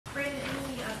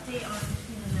update on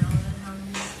Keenan Allen and how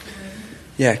he's doing?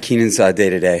 Yeah, Keenan's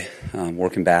day-to-day,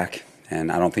 working back,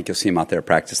 and I don't think you'll see him out there at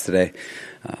practice today,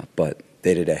 but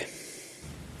day-to-day.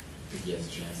 Think he has a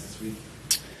chance this week?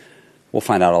 We'll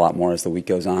find out a lot more as the week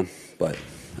goes on, but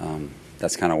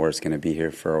that's kind of where it's going to be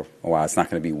here for a while. It's not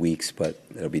going to be weeks, but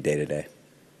it'll be day-to-day.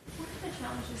 What kind of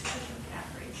challenges Coach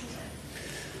McCaffrey present?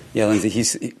 Yeah,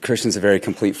 Lindsay, Christian's a very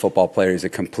complete football player. He's a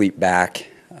complete back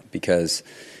because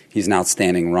he's an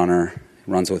outstanding runner,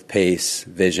 runs with pace,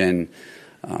 vision.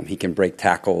 He can break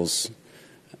tackles,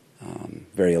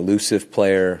 very elusive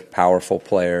player, powerful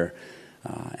player,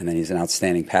 and then he's an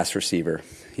outstanding pass receiver.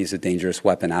 He's a dangerous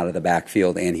weapon out of the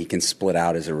backfield, and he can split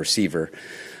out as a receiver.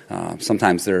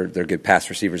 Sometimes they're good pass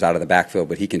receivers out of the backfield,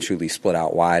 but he can truly split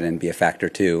out wide and be a factor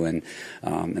too. And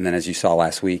then as you saw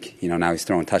last week, now he's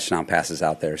throwing touchdown passes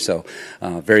out there. So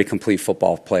very complete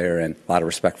football player and a lot of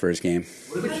respect for his game.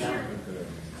 I was just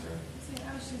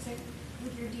going to say,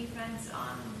 with your defense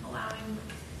allowing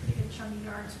pretty good chunky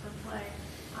yards per play,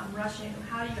 rushing,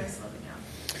 how do you guys slow it down?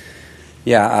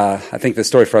 Yeah, I think the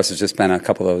story for us has just been a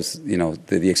couple of those,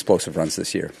 the explosive runs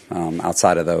this year.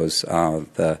 Outside of those,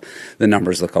 the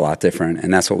numbers look a lot different,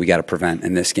 and that's what we got to prevent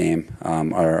in this game,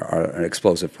 are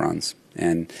explosive runs.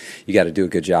 And you got to do a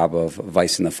good job of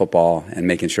vicing the football and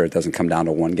making sure it doesn't come down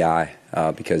to one guy,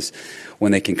 because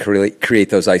when they can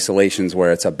create those isolations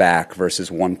where it's a back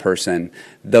versus one person,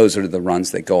 those are the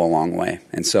runs that go a long way.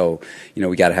 And so,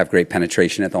 we got to have great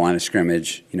penetration at the line of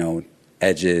scrimmage,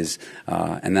 edges,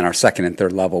 and then our second and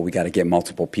third level, we got to get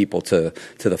multiple people to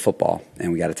the football,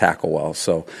 and we got to tackle well.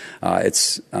 So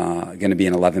it's going to be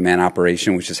an 11-man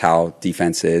operation, which is how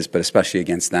defense is, but especially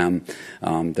against them,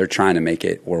 they're trying to make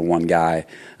it where one guy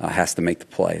has to make the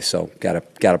play. So got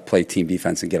to play team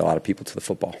defense and get a lot of people to the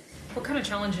football. What kind of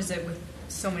challenge is it with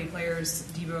so many players,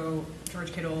 Debo,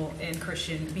 George Kittle, and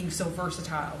Christian, being so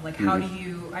versatile? Like, how do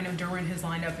you, I know Derwin has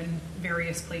lined up in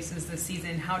various places this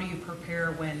season. How do you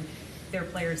prepare when they're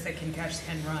players that can catch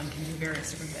and run, can do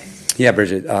various different things? Yeah,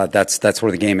 Bridget, that's where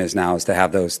the game is now, is to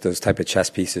have those type of chess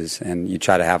pieces, and you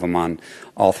try to have them on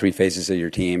all three phases of your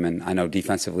team. And I know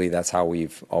defensively, that's how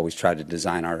we've always tried to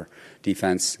design our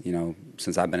defense.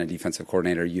 Since I've been a defensive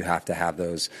coordinator, you have to have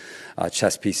those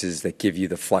chess pieces that give you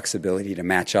the flexibility to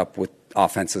match up with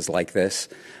offenses like this.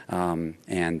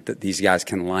 And these guys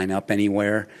can line up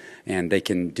anywhere, and they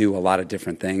can do a lot of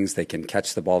different things. They can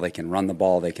catch the ball, they can run the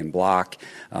ball, they can block.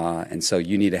 And so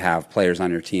you need to have players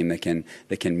on your team that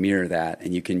can mirror that,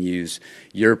 and you can use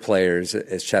your players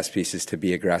as chess pieces to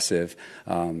be aggressive.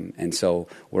 And so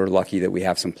we're lucky that we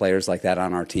have some players like that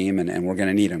on our team, and we're going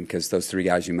to need them because those three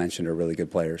guys you mentioned are really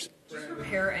good players. Do you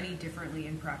prepare any differently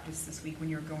in practice this week when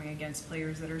you're going against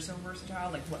players that are so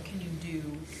versatile? Like, what can you do?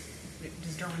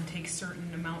 Does Derwin take a certain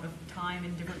amount of time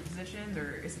in different positions,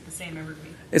 or is it the same every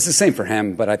week? It's the same for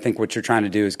him, but I think what you're trying to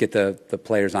do is get the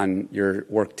players on your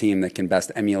work team that can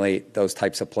best emulate those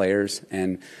types of players,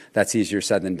 and that's easier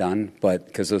said than done, but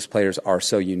because those players are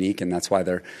so unique, and that's why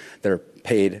they're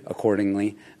paid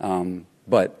accordingly.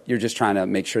 But you're just trying to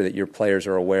make sure that your players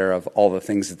are aware of all the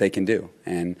things that they can do.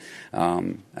 And,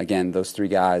 again, those three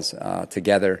guys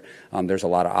together, there's a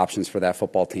lot of options for that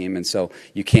football team. And so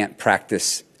you can't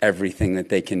practice everything that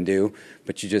they can do,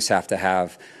 but you just have to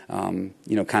have, kind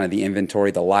of the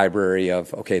inventory, the library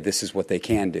of, okay, this is what they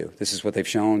can do. This is what they've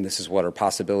shown. This is what are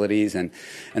possibilities. And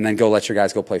then go let your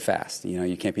guys go play fast.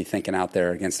 You can't be thinking out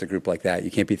there against a group like that.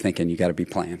 You can't be thinking you got to be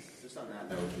playing. Just on that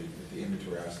note, the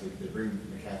inventory, obviously, they bring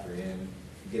McCaffrey in.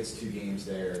 Gets 2 games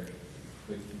there,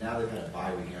 but now they've had a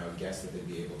bye week. I would guess that they'd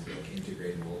be able to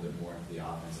integrate him a little bit more into the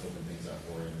offense, open things up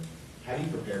for him. How do you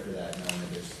prepare for that, knowing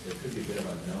that there could be a bit of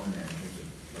unknown there in terms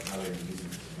of how they're going to use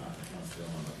him still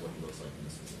on what he looks like in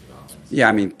this specific offense?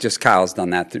 Yeah, just Kyle's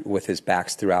done that with his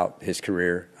backs throughout his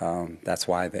career. That's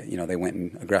why they went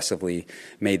and aggressively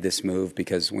made this move,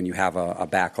 because when you have a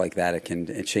back like that,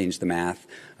 it change the math.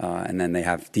 And then they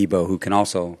have Debo, who can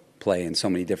also play in so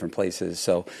many different places.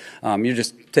 So you're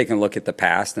just taking a look at the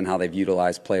past and how they've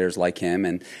utilized players like him,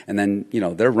 and then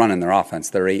they're running their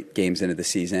offense. They're 8 games into the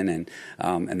season,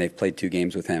 and they've played 2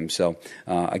 games with him. So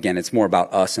again, it's more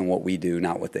about us and what we do,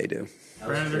 not what they do.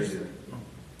 How's Trey doing?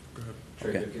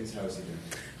 Trey Pipkins, how's he doing?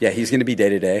 Yeah, he's going to be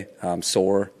day-to-day,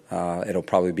 sore. It'll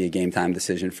probably be a game-time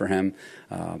decision for him,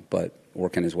 but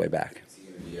working his way back. Is he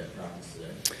going to be at practice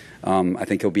today? I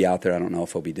think he'll be out there. I don't know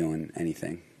if he'll be doing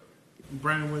anything.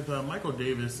 Brandon, with Michael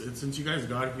Davis, since you guys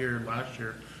got here last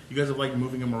year, you guys have liked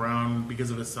moving him around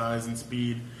because of his size and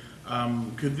speed.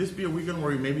 Could this be a weekend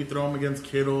where you maybe throw him against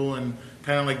Kittle and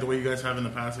kind of like the way you guys have in the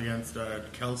past against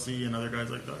Kelsey and other guys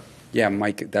like that? Yeah,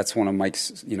 Mike. That's one of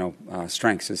Mike's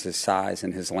strengths, is his size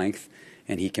and his length.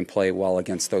 and he can play well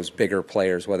against those bigger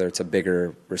players, whether it's a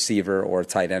bigger receiver or a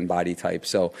tight end body type.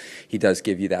 So he does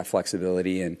give you that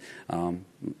flexibility. And,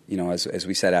 as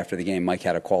we said after the game, Mike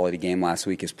had a quality game last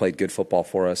week. He's played good football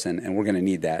for us, and we're going to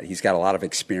need that. He's got a lot of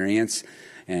experience.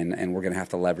 And we're going to have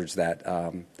to leverage that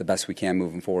the best we can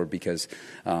moving forward because,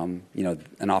 an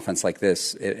offense like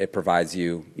this, it provides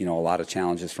you, a lot of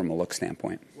challenges from a look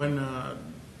standpoint. When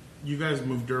you guys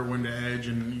move Derwin to edge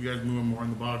and you guys move him more in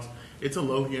the box, it's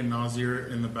Alohi and Nazir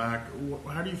in the back.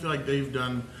 How do you feel like they've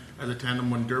done as a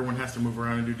tandem when Derwin has to move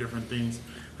around and do different things?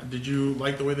 Did you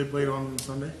like the way they played on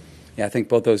Sunday? Yeah, I think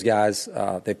both those guys,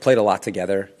 they played a lot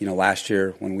together. Last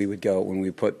year when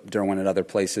we put Derwin at other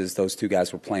places, those two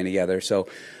guys were playing together. So,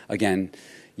 again,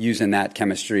 using that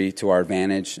chemistry to our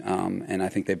advantage, and I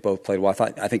think they both played well.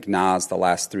 I think Nas the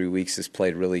last 3 weeks has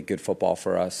played really good football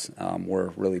for us. We're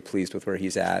really pleased with where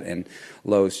he's at, and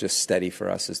Lowe's just steady for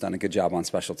us. Has done a good job on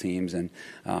special teams, and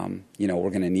we're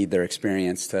going to need their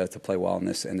experience to play well in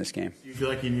this game. Do you feel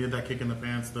like you needed that kick in the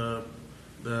pants, the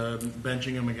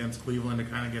benching him against Cleveland to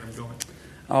kind of get him going?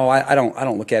 Oh, I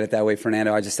don't look at it that way,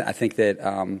 Fernando. I think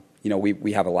that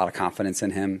we have a lot of confidence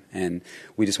in him, and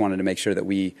we just wanted to make sure that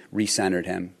we recentered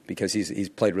him because he's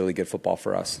played really good football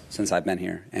for us since I've been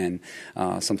here, and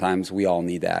sometimes we all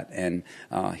need that. And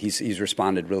he's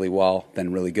responded really well,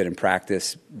 been really good in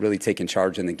practice, really taken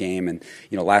charge in the game, and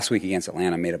last week against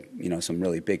Atlanta made some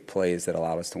really big plays that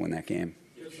allowed us to win that game.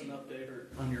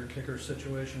 On your kicker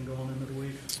situation going into the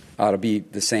week? It'll be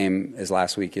the same as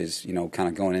last week, is kind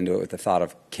of going into it with the thought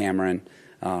of Cameron,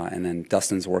 and then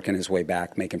Dustin's working his way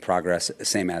back, making progress,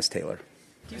 same as Taylor.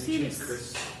 Do you see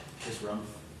Chris Rumph?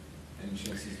 Any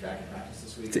chance he's back in practice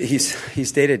this week?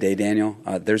 He's day-to-day, Daniel.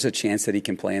 There's a chance that he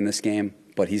can play in this game,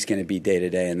 but he's going to be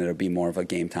day-to-day, and it'll be more of a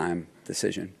game-time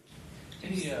decision. You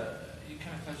kind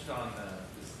of touched on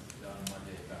this on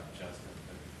Monday about Justin,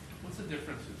 but what's the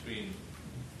difference between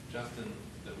Justin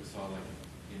that we saw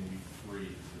in week 3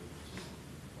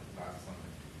 to last Sunday?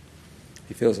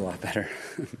 He feels a lot better.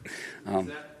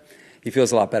 He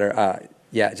feels a lot better.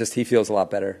 He feels a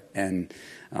lot better, and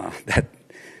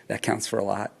that counts for a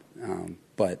lot.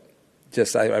 But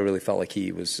I really felt like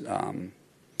he was,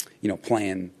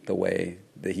 playing the way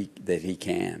that he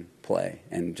can play,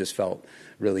 and just felt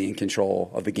really in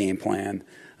control of the game plan.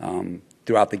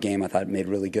 Throughout the game, I thought made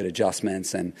really good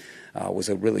adjustments and was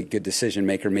a really good decision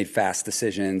maker, made fast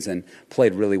decisions, and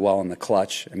played really well in the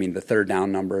clutch. I mean, the third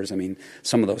down numbers,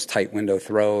 some of those tight window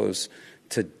throws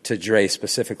to Dre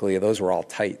specifically, those were all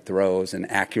tight throws and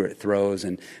accurate throws,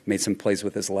 and made some plays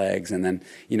with his legs. And then,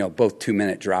 both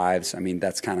 2-minute drives,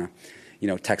 that's kind of,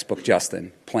 textbook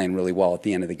Justin, playing really well at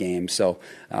the end of the game. So,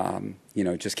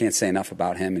 just can't say enough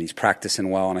about him, and he's practicing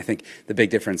well. And I think the big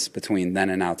difference between then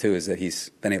and now, too, is that he's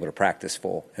been able to practice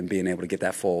full and being able to get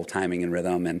that full timing and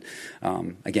rhythm. And,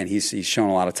 again, he's shown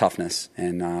a lot of toughness,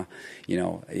 and,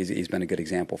 he's been a good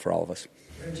example for all of us.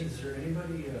 Is there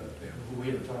anybody who we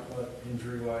haven't talked about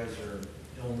injury-wise or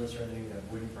illness or anything that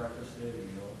wouldn't practice today?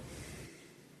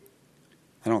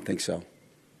 I don't think so.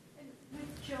 And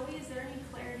with Joey, is there any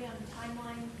clarity on the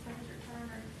timeline for his return,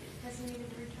 or has he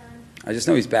needed to return? I just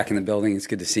know he's back in the building. It's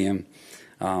good to see him.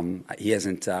 He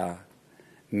hasn't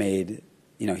made,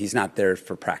 he's not there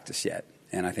for practice yet.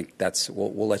 And I think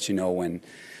we'll let you know when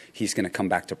he's going to come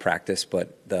back to practice.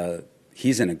 But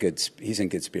he's in good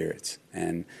spirits.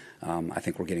 And I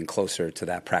think we're getting closer to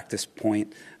that practice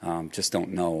point. Just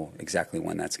don't know exactly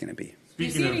when that's going to be. Do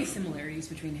you see any similarities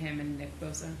between him and Nick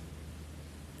Bosa?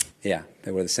 Yeah,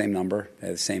 they were the same number. They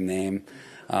had the same name.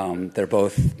 They're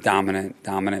both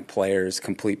dominant players,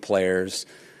 complete players.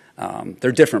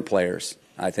 They're different players,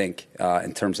 I think,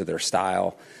 in terms of their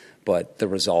style, but the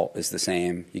result is the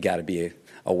same. You got to be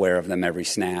aware of them every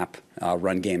snap,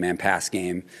 run game and pass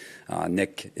game.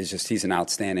 Nick he's an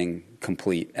outstanding,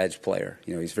 complete edge player.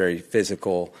 He's very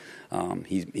physical.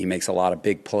 He makes a lot of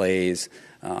big plays.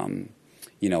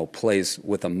 Plays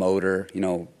with a motor.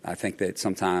 I think that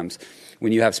sometimes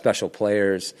when you have special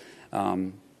players,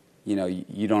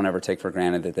 you don't ever take for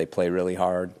granted that they play really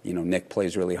hard. Nick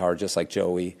plays really hard, just like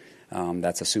Joey.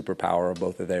 That's a superpower of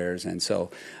both of theirs. And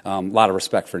so a lot of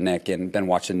respect for Nick, and been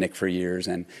watching Nick for years,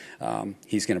 and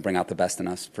he's going to bring out the best in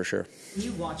us for sure. When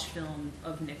you watch film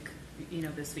of Nick,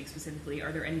 this week specifically,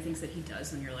 are there any things that he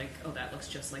does when you're like, oh, that looks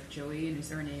just like Joey? And is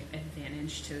there any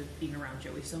advantage to being around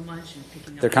Joey so much and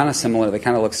picking up? They're kind of similar. They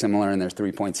kind of look similar in their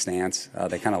three-point stance.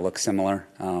 They kind of look similar.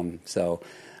 So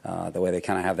the way they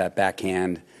kind of have that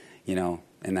backhand,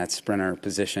 in that sprinter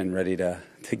position, ready to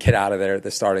get out of there at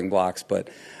the starting blocks. But,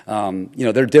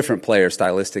 they're different players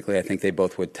stylistically. I think they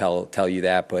both would tell you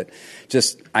that. But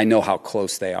just I know how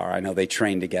close they are. I know they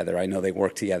train together. I know they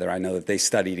work together. I know that they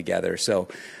study together. So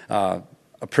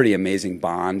a pretty amazing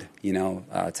bond,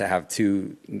 to have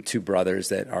two brothers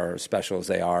that are special as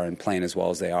they are and playing as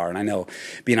well as they are. And I know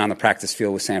being on the practice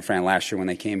field with San Fran last year when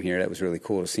they came here, that was really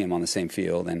cool to see them on the same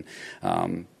field. And,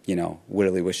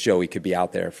 really wish Joey could be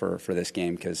out there for this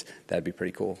game because that'd be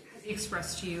pretty cool. Has he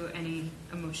expressed to you any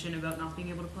emotion about not being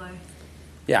able to play?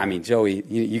 Yeah, I mean, Joey,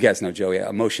 you guys know Joey.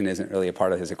 Emotion isn't really a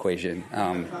part of his equation.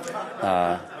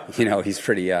 He's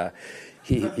pretty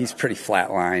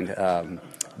flatlined.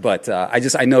 But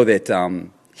I know that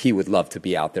he would love to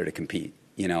be out there to compete,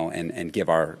 and give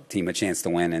our team a chance to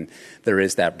win. And there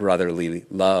is that brotherly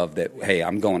love that, hey,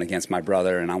 I'm going against my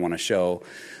brother, and I want to show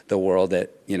the world that,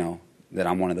 that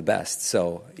I'm one of the best.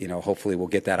 So, hopefully we'll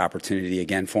get that opportunity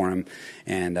again for him.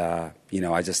 And, I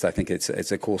think it's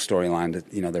a cool storyline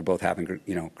that, they're both having,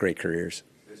 great careers.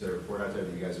 There's a report out there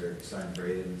that you guys are signed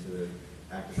Braden into the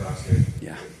active roster.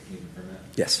 Yeah. Can you confirm that?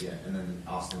 Yes. Yeah, and then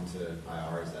Austin to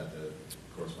IR, is that the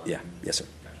correspondent? Yeah. Yes, sir.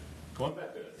 Going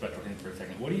back to special teams for a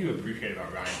second, what do you appreciate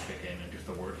about Ryan Pickin and just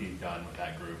the work he's done with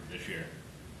that group this year?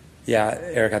 Yeah,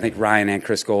 Eric, I think Ryan and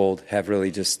Chris Gold have really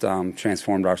just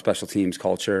transformed our special teams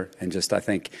culture and just, I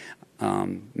think,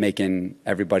 making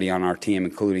everybody on our team,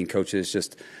 including coaches,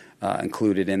 just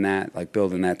included in that, like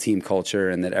building that team culture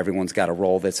and that everyone's got a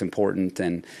role that's important.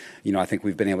 And, I think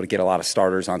we've been able to get a lot of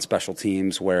starters on special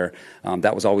teams where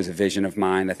that was always a vision of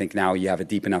mine. I think now you have a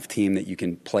deep enough team that you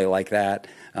can play like that.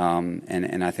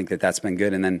 And I think that's been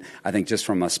good. And then I think just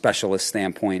from a specialist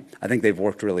standpoint, I think they've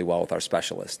worked really well with our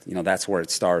specialists. That's where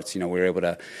it starts. We were able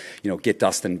to, get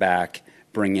Dustin back,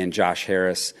 bring in Josh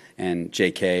Harris and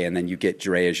J.K., and then you get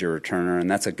Dre as your returner, and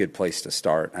that's a good place to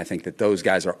start. I think that those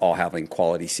guys are all having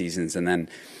quality seasons. And then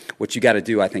what you got to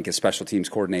do, I think, as special teams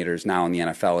coordinators now in the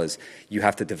NFL is you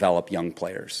have to develop young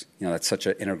players. That's such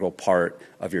an integral part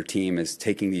of your team is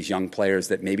taking these young players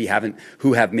that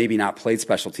who have maybe not played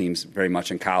special teams very much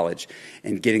in college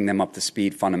and getting them up to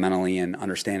speed fundamentally and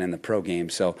understanding the pro game.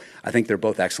 So I think they're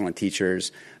both excellent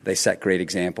teachers. They set great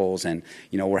examples, and,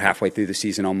 we're halfway through the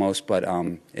season almost, but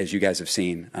as you guys have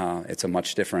seen, it's a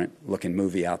much different looking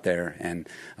movie out there, and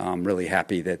I'm really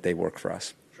happy that they work for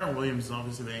us. Trent Williams is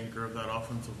obviously the anchor of that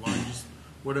offensive line. Just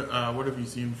what have you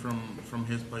seen from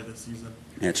his play this season?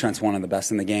 Yeah, Trent's one of the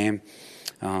best in the game.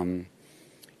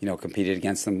 Competed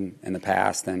against them in the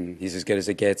past, and he's as good as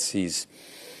it gets. He's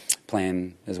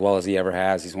playing as well as he ever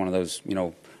has. He's one of those,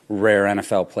 rare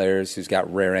NFL players who's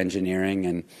got rare engineering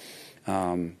and,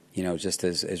 just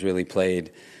has really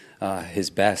played his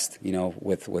best,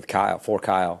 with Kyle, for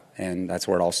Kyle. And that's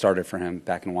where it all started for him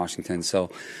back in Washington. So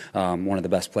one of the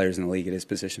best players in the league at his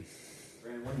position.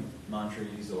 Brandon, one mantra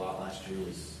you used a lot last year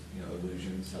was,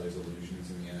 illusions, how there's illusions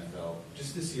in the NFL.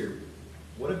 Just this year,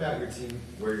 what about your team,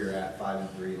 where you're at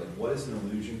 5-3? Like, what is an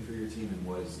illusion for your team and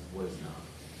what is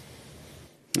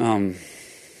not?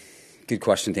 Good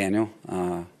question, Daniel.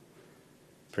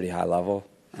 Pretty high level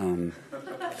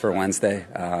for Wednesday.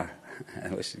 I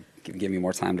wish you'd give me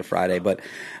more time to Friday, but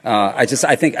I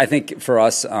think for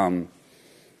us, the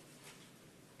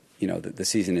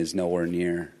season is nowhere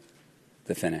near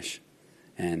the finish,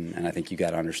 and I think you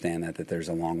got to understand that there's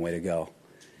a long way to go,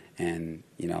 and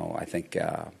I think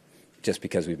just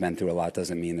because we've been through a lot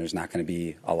doesn't mean there's not going to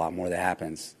be a lot more that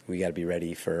happens. We got to be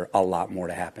ready for a lot more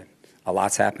to happen. A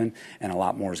lot's happened, and a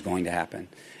lot more is going to happen.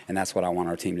 And that's what I want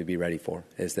our team to be ready for,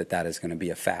 is that is going to be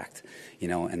a fact,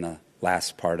 in the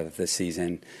last part of this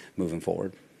season moving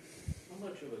forward. How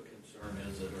much of a concern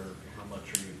is it, or how much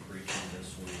are you preaching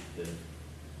this week that,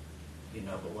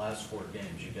 the last 4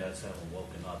 games, you guys haven't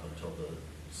woken up until the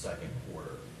second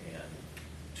quarter, and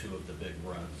 2 of the big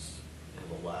runs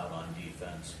you've allowed on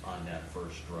defense on that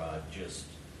first drive, just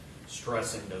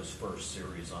stressing those first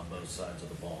series on both sides of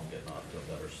the ball and getting off to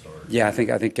a better start? Yeah, I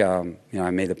think I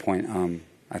made the point,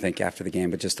 I think after the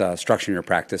game, but just structuring your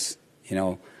practice,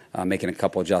 making a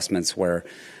couple adjustments where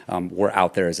we're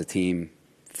out there as a team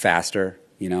faster,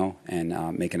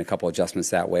 and making a couple adjustments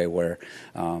that way where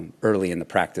early in the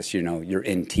practice, you're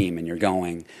in team and you're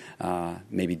going.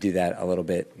 Maybe do that a little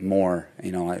bit more,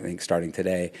 I think starting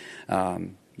today.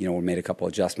 We made a couple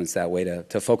adjustments that way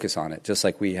to focus on it, just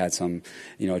like we had some,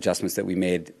 adjustments that we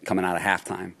made coming out of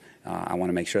halftime. I want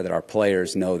to make sure that our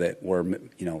players know that we're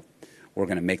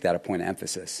going to make that a point of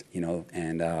emphasis,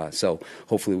 and so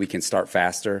hopefully we can start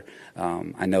faster.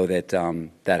 I know that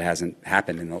that hasn't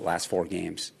happened in the last 4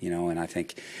 games, and I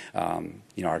think,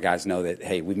 our guys know that,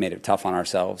 hey, we've made it tough on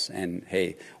ourselves, and,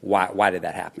 hey, why did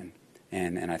that happen?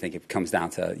 And I think it comes down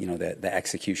to, the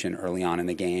execution early on in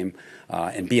the game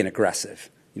and being aggressive,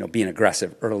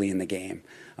 early in the game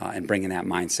and bringing that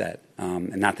mindset.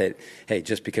 And not that, hey,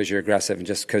 just because you're aggressive and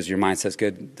just because your mindset's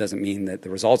good doesn't mean that the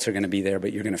results are going to be there,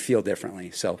 but you're going to feel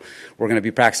differently. So we're going to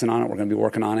be practicing on it. We're going to be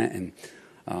working on it, and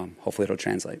hopefully it'll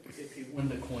translate. If you win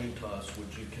the coin toss, would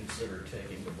you consider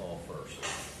taking the ball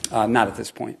first? Not at this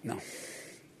point, no.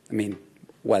 I mean,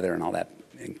 weather and all that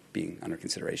being under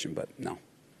consideration, but no.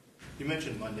 You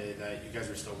mentioned Monday that you guys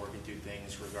are still working through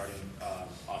things regarding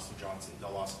Austin Johnson, the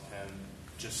loss of him.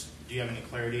 Just, do you have any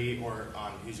clarity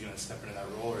on who's going to step into that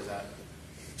role, or is that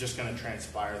just going to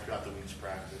transpire throughout the week's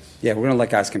practice? Yeah, we're going to let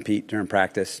guys compete during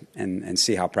practice and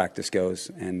see how practice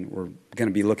goes. And we're going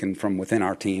to be looking from within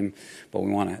our team, but we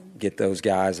want to get those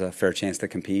guys a fair chance to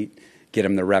compete, get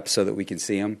them the reps so that we can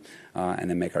see them, and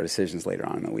then make our decisions later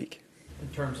on in the week. In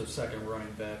terms of second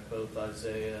running back, both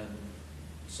Isaiah and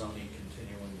Sonny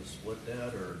continuing to split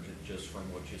that, or just from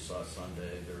what you saw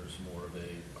Sunday, there's more of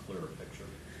a clearer picture?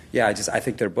 Yeah, I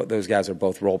think those guys are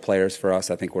both role players for us.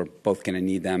 I think we're both going to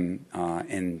need them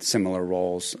in similar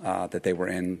roles that they were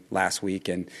in last week.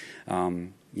 And,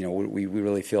 we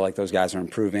really feel like those guys are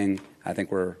improving. I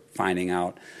think we're finding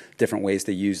out different ways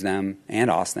to use them and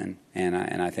Austin. And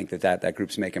I think that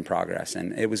group's making progress.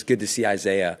 And it was good to see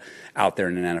Isaiah out there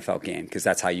in an NFL game because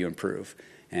that's how you improve.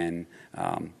 And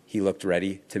he looked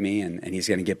ready to me, and he's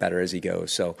going to get better as he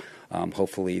goes. So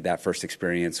hopefully that first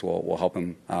experience will help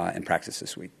him in practice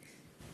this week.